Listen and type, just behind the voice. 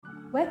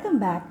Welcome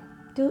back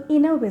to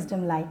Inner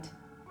Wisdom Light.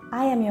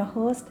 I am your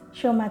host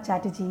Shoma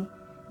Chatterjee,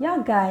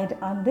 your guide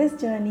on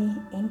this journey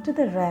into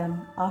the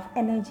realm of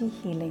energy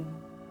healing.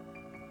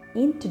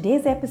 In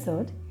today's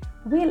episode,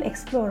 we'll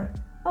explore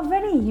a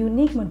very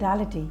unique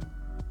modality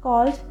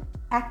called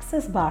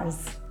Access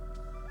Bars.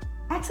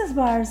 Access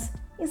Bars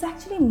is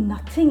actually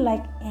nothing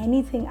like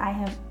anything I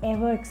have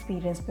ever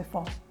experienced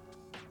before.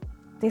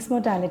 This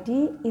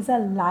modality is a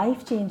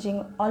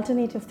life-changing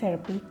alternative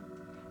therapy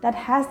that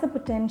has the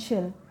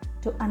potential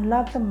to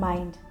unlock the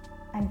mind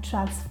and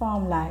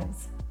transform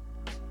lives.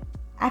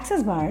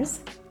 Access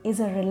Bars is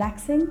a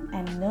relaxing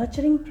and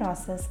nurturing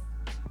process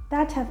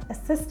that have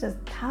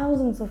assisted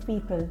thousands of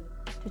people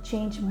to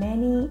change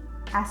many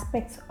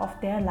aspects of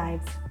their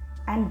lives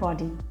and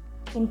body,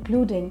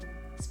 including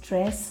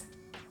stress,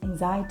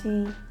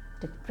 anxiety,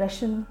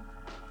 depression,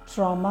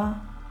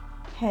 trauma,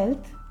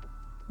 health,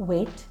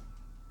 weight,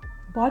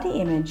 body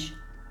image,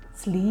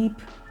 sleep,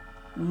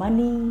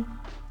 money,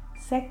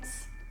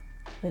 sex,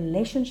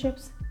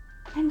 relationships,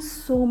 and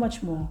so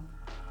much more.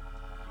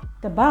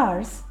 The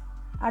bars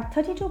are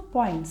 32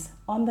 points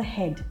on the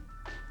head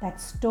that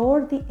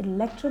store the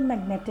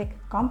electromagnetic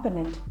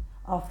component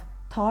of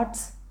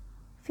thoughts,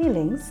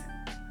 feelings,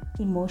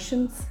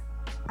 emotions,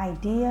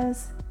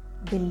 ideas,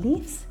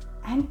 beliefs,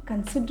 and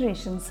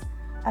considerations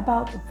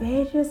about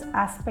various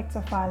aspects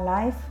of our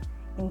life,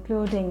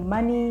 including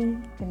money,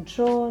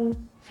 control,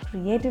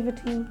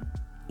 creativity,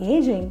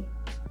 aging,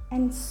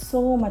 and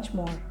so much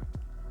more.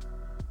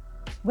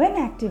 When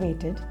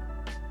activated,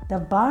 the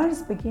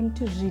bars begin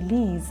to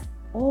release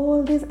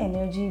all this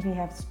energy we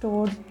have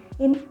stored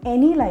in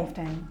any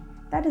lifetime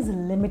that is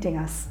limiting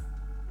us.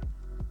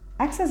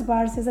 Access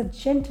Bars is a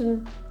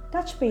gentle,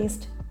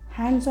 touch-based,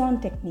 hands-on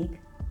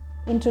technique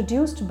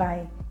introduced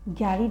by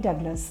Gary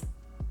Douglas,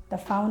 the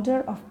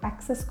founder of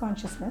Access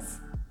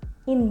Consciousness,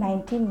 in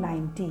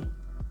 1990.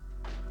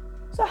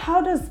 So how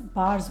does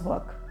bars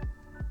work?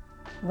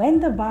 When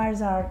the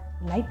bars are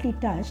lightly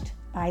touched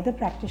by the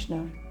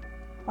practitioner,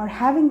 or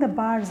having the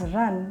bars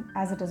run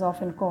as it is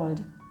often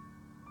called,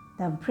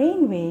 the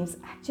brain waves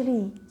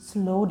actually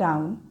slow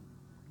down,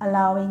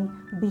 allowing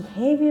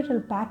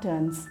behavioral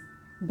patterns,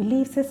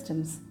 belief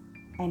systems,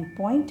 and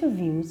point of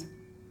views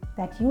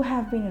that you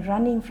have been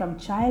running from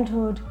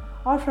childhood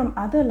or from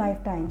other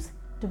lifetimes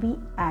to be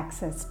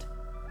accessed.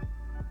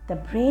 The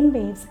brain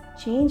waves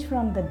change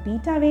from the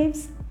beta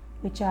waves,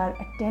 which are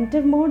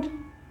attentive mode,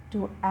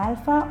 to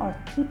alpha or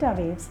theta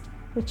waves,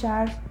 which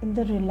are in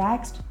the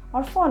relaxed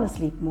or fall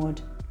asleep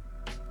mode.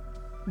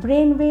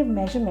 Brainwave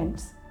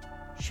measurements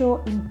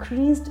show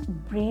increased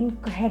brain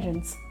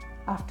coherence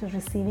after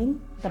receiving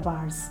the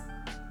bars.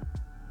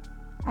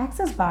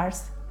 Access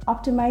Bars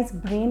optimize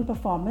brain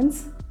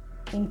performance,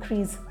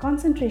 increase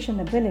concentration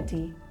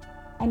ability,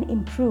 and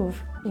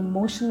improve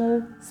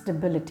emotional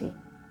stability.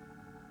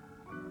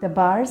 The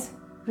bars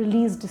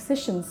release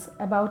decisions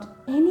about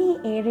any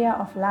area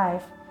of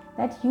life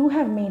that you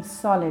have made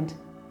solid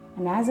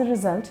and as a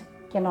result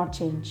cannot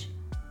change.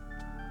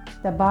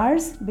 The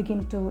bars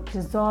begin to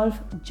dissolve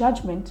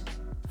judgment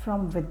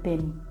from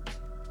within.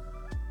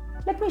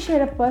 Let me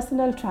share a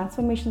personal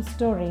transformation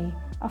story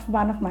of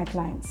one of my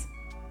clients.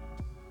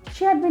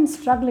 She had been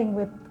struggling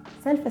with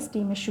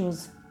self-esteem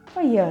issues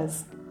for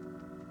years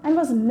and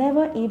was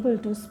never able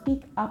to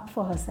speak up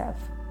for herself.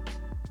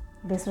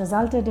 This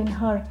resulted in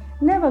her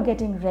never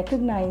getting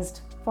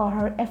recognized for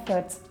her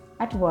efforts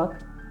at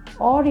work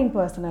or in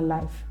personal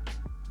life.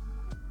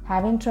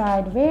 Having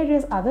tried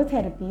various other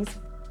therapies,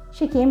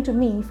 she came to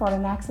me for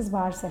an Access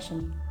Bar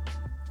session.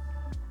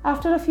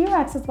 After a few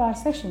Access Bar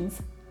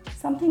sessions,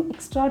 something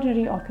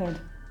extraordinary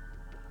occurred.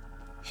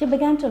 She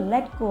began to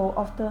let go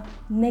of the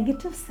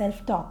negative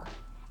self-talk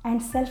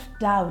and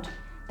self-doubt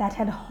that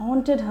had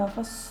haunted her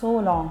for so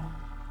long.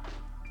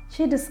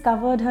 She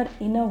discovered her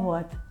inner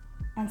worth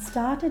and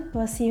started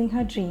pursuing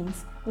her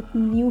dreams with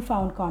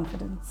newfound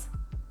confidence.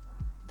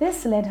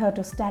 This led her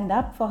to stand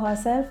up for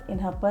herself in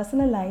her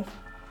personal life,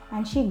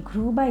 and she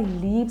grew by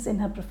leaps in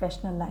her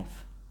professional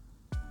life.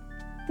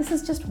 This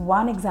is just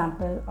one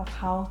example of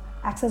how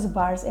Access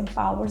Bars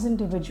empowers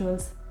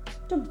individuals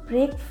to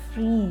break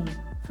free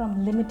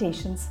from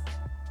limitations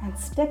and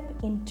step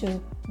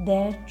into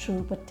their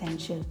true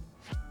potential.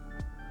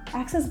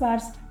 Access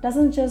Bars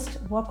doesn't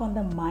just work on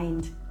the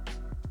mind,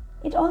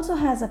 it also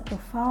has a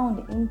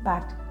profound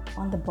impact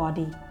on the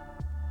body.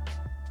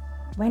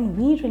 When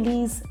we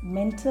release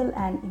mental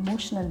and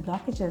emotional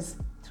blockages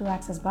through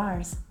Access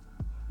Bars,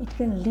 it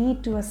can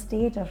lead to a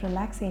state of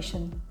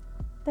relaxation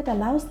that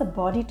allows the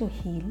body to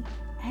heal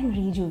and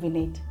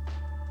rejuvenate.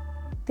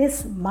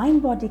 This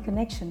mind-body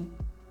connection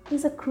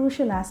is a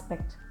crucial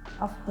aspect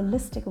of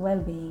holistic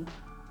well-being.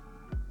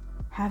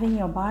 Having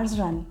your bars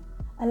run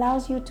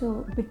allows you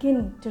to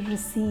begin to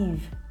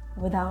receive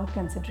without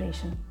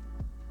consideration.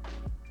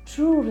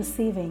 True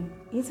receiving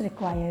is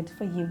required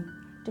for you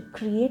to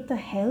create the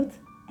health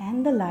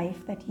and the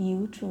life that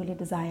you truly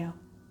desire.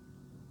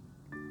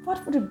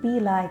 What would it be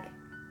like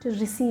to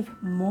receive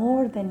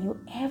more than you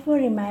ever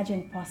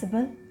imagined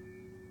possible?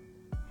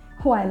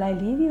 While I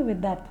leave you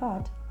with that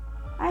thought,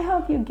 I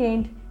hope you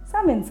gained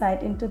some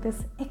insight into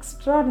this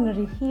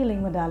extraordinary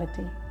healing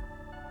modality.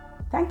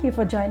 Thank you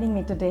for joining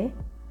me today.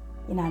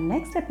 In our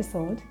next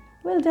episode,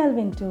 we'll delve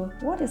into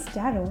what is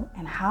tarot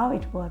and how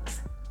it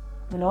works.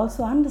 We'll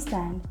also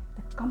understand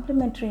the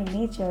complementary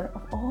nature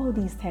of all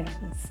these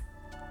therapies.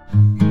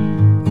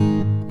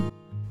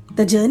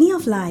 The journey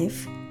of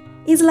life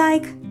is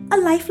like a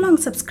lifelong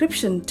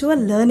subscription to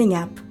a learning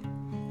app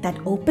that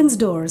opens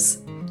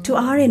doors to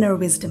our inner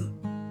wisdom.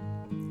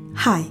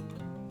 Hi,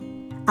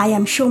 I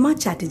am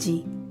Shoma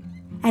Chatterjee,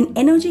 an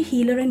energy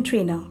healer and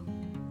trainer,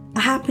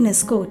 a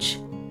happiness coach,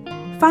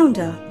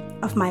 founder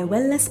of my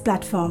wellness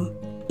platform,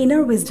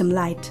 Inner Wisdom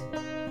Light,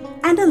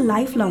 and a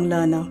lifelong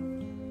learner.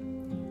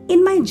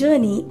 In my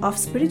journey of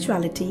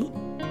spirituality,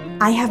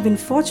 I have been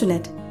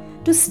fortunate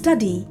to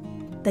study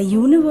the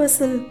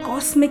universal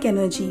cosmic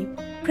energy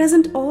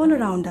present all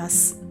around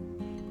us,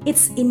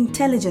 its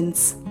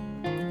intelligence,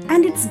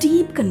 and its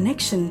deep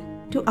connection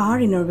to our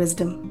inner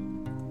wisdom.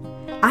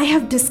 I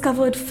have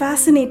discovered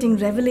fascinating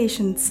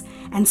revelations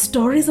and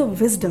stories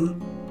of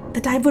wisdom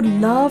that I would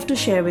love to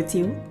share with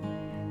you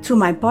through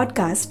my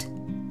podcast,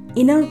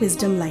 Inner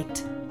Wisdom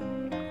Light.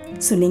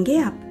 सुनेंगे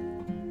आप?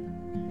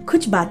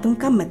 कुछ बातों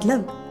का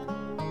मतलब,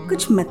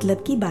 कुछ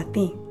मतलब की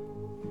बातें.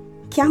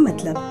 क्या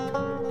मतलब?